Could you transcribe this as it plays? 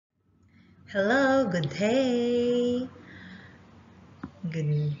Hello, good day.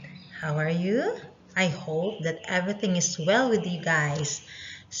 Good. How are you? I hope that everything is well with you guys.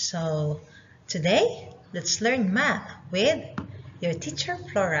 So, today, let's learn math with your teacher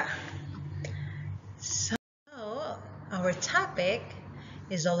Flora. So, our topic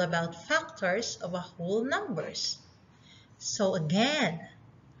is all about factors of a whole numbers. So again,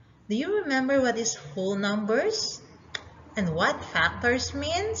 do you remember what is whole numbers and what factors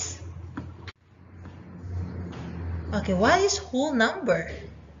means? Okay, what is whole number?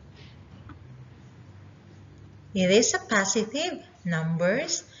 It is a positive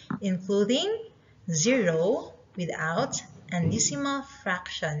numbers including 0 without and decimal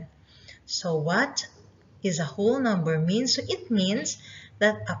fraction. So what is a whole number means? So it means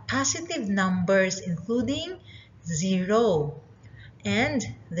that a positive numbers including 0 and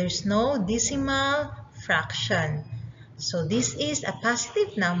there's no decimal fraction. So this is a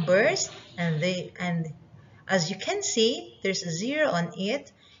positive numbers and as you can see there's a 0 on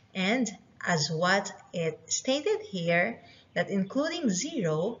it, and as what it stated here that including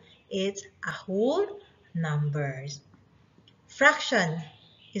 0 it's a whole numbers. Fraction,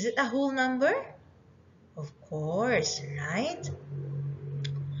 is it a whole number? Of course, right?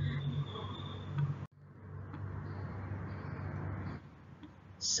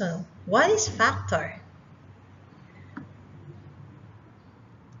 So what is factor?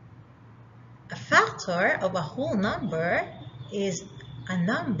 A factor of a whole number is a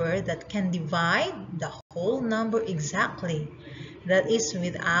number that can divide the whole number exactly, that is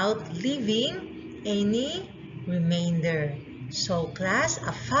without leaving any remainder. So class,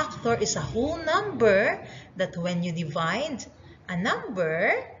 a factor is a whole number that when you divide a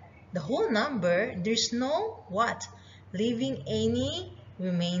number, the whole number, there's no what? Leaving any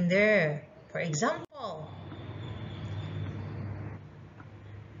remainder. For example,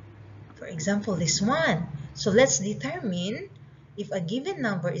 this one. So let's determine if a given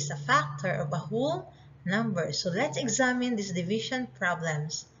number is a factor of a whole number. So let's examine these division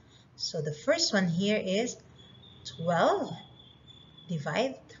problems. So the first one here is 12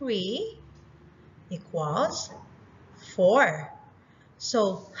 divide 3 equals 4.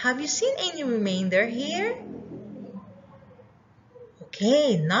 So have you seen any remainder here?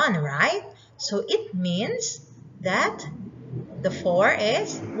 Okay, none, right? So it means that the 4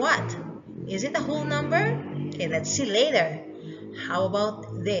 is what? Is it a whole number? Okay, let's see later. How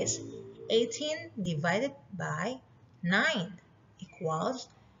about this? 18 divided by 9 equals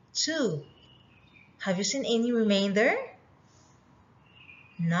 2. Have you seen any remainder?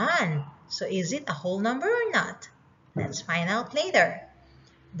 None. So is it a whole number or not? Let's find out later.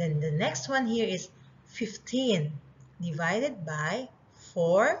 Then the next one here is 15 divided by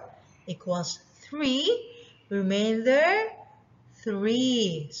 4 equals 3. Remainder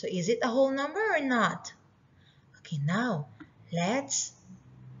 3. So is it a whole number or not? Okay, now let's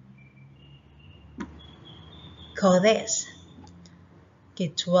call this. Okay,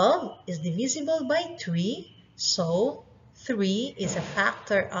 12 is divisible by 3. So 3 is a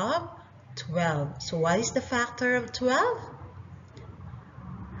factor of 12. So what is the factor of 12?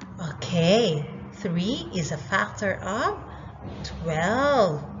 Okay, 3 is a factor of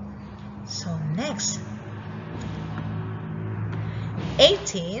 12. So next,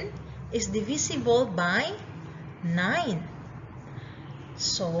 18 is divisible by 9.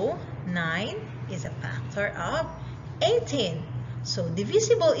 So 9 is a factor of 18. So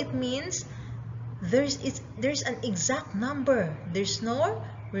divisible, it means there's an exact number. There's no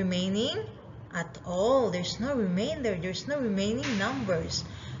remaining at all. There's no remainder. There's no remaining numbers.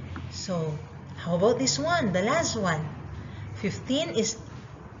 So how about this one, the last one? 15 is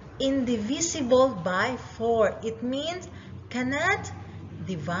indivisible by 4. It means cannot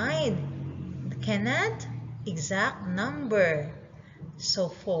divide, cannot exact number. So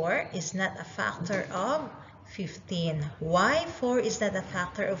 4 is not a factor of 15. Why 4 is not a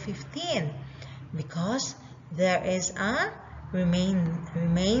factor of 15? Because there is a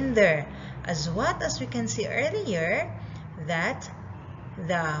remainder. As we can see earlier, that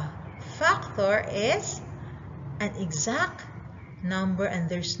the factor is an exact number and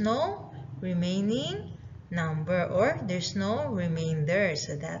there's no remaining number or there's no remainder.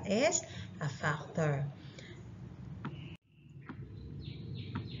 So that is a factor.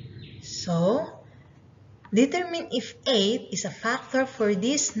 So determine if 8 is a factor for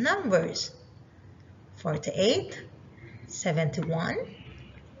these numbers. 48, 71,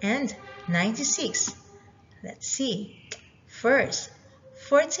 and 96. Let's see. First,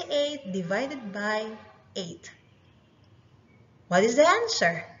 48 divided by 8. What is the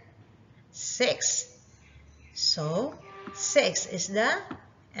answer? 6. So 6 is the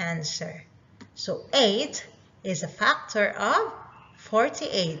answer. So 8 is a factor of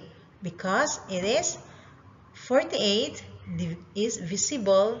 48 because it is 48 is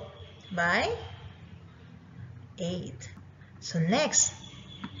visible by 8. So next,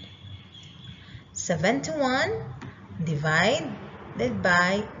 71 divided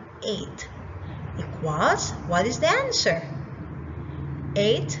by 8 equals, what is the answer?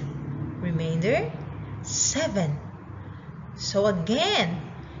 8 remainder 7. So again,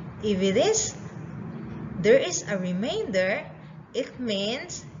 if there is a remainder, it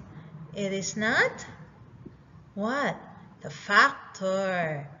means it is not what? The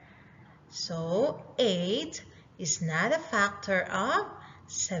factor. So 8 is not a factor of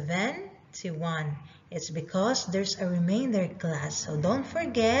 71. It's because there's a remainder, class. So don't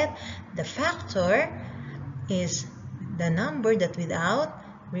forget, the factor is the number that without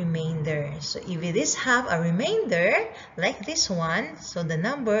remainder. So if it is have a remainder like this one, so the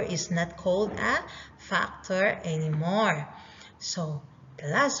number is not called a factor anymore. So the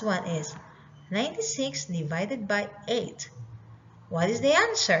last one is 96 divided by 8. What is the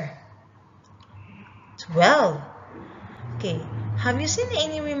answer? 12. Okay, have you seen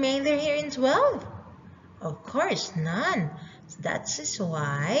any remainder here in 12? Of course, none. That is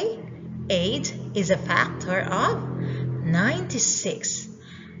why 8 is a factor of 96.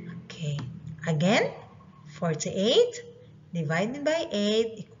 Okay, again, 48 divided by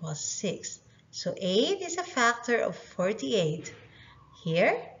 8 equals 6. So 8 is a factor of 48.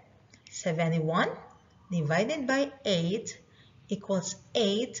 Here, 71 divided by 8 equals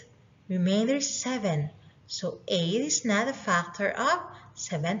 8, remainder 7. So 8 is not a factor of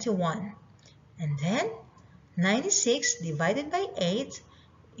 71. And then 96 divided by 8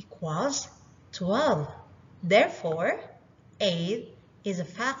 equals 12. Therefore, 8 is a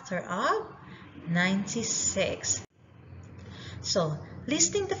factor of 96. So,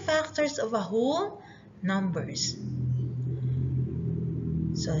 listing the factors of a whole numbers.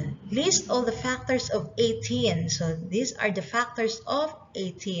 So, list all the factors of 18. So, these are the factors of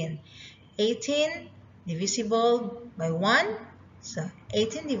 18. 18 divisible by 1. So,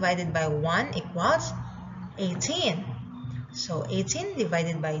 18 divided by 1 equals 18. So, 18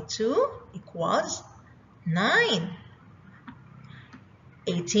 divided by 2 equals 9.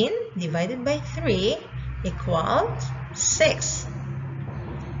 18 divided by 3 equals 6.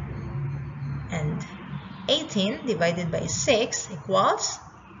 And 18 divided by 6 equals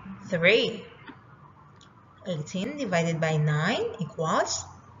 3. 18 divided by 9 equals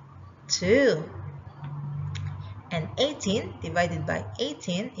 2. And 18 divided by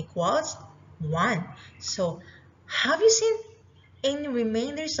 18 equals 1. So, have you seen any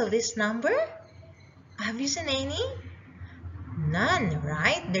remainders of this number? Have you seen any? None,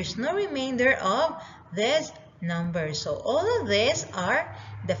 right? There's no remainder of this number. So, all of these are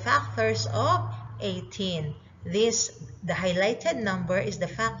the factors of 18. The highlighted number is the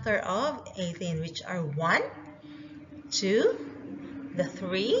factor of 18, which are 1, 2, the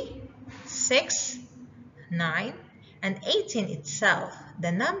 3, 6, 9, and 18 itself.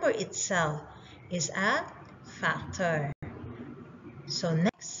 The number itself is a factor. So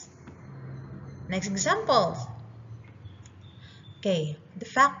next example. Okay, the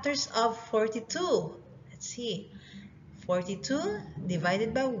factors of 42. Let's see. 42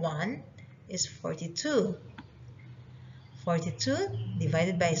 divided by 1 is 42. 42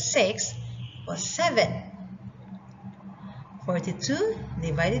 divided by 6 was 7. 42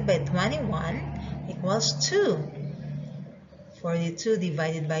 divided by 21 equals 2. 42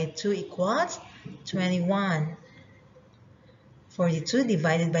 divided by 2 equals 21. 42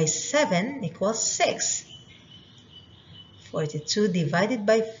 divided by 7 equals 6. 42 divided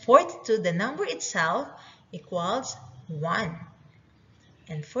by 42, the number itself, equals 1.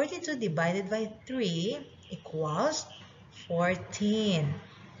 And 42 divided by 3 equals 14.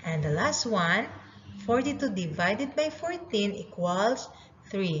 And the last one, 42 divided by 14 equals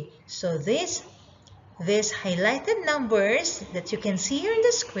 3. So these highlighted numbers that you can see here on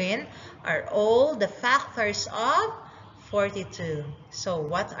the screen are all the factors of 42. So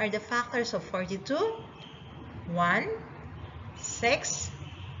what are the factors of 42? 1, 6,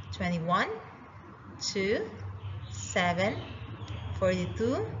 21, 2, 7,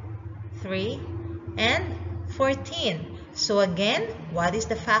 42, 3, and 14. So again, what is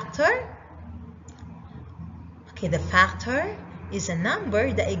the factor? Okay, the factor is a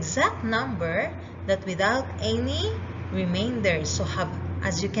number, the exact number that without any remainder. So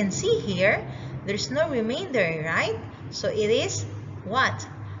as you can see here, there's no remainder, right? So it is what?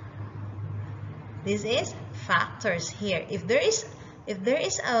 This is factors here. If there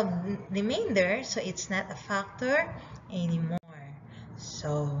is a remainder, so it's not a factor anymore.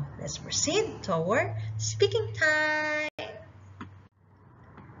 So let's proceed to our speaking time.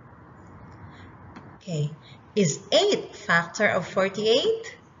 Okay, is 8 factor of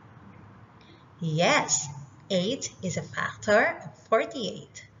 48? Yes, 8 is a factor of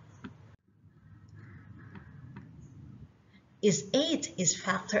 48. Is 8 is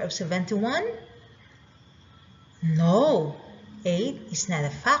factor of 71? No, 8 is not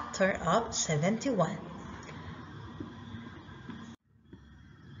a factor of 71.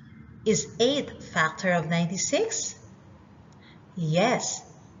 Is 8 factor of 96? Yes,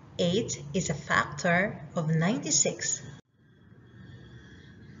 8 is a factor of 96.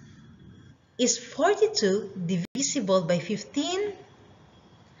 Is 42 divisible by 15?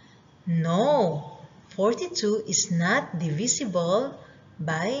 No, 42 is not divisible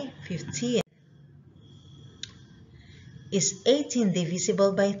by 15. Is 18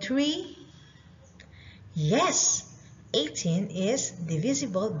 divisible by 3? Yes, 18 is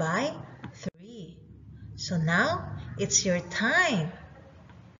divisible by 3. So now it's your time.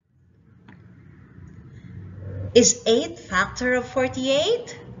 Is 8 factor of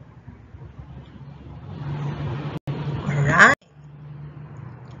 48? Alright.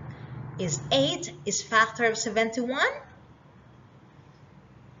 Is 8 is factor of 71?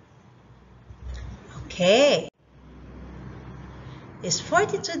 Okay. Is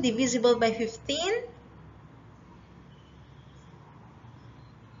 42 divisible by 15?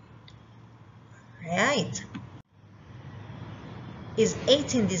 Right. Is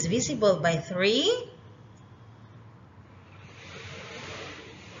 18 divisible by 3?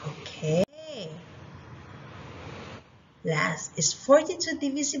 Okay. Last, is 42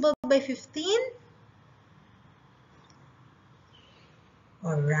 divisible by 15?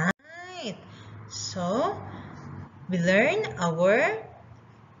 Alright. So, we learn our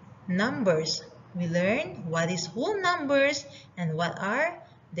numbers. We learn what is whole numbers and what are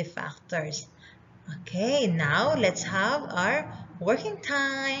the factors. Okay, now let's have our working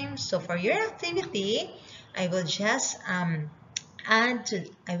time. So for your activity, I will just add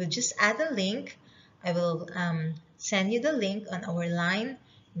a link. I will send you the link on our line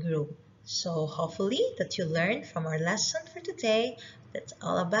group. So hopefully that you learned from our lesson for today. That's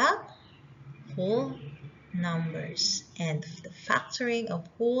all about whole numbers and the factoring of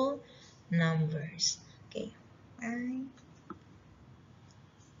whole numbers. Okay, bye.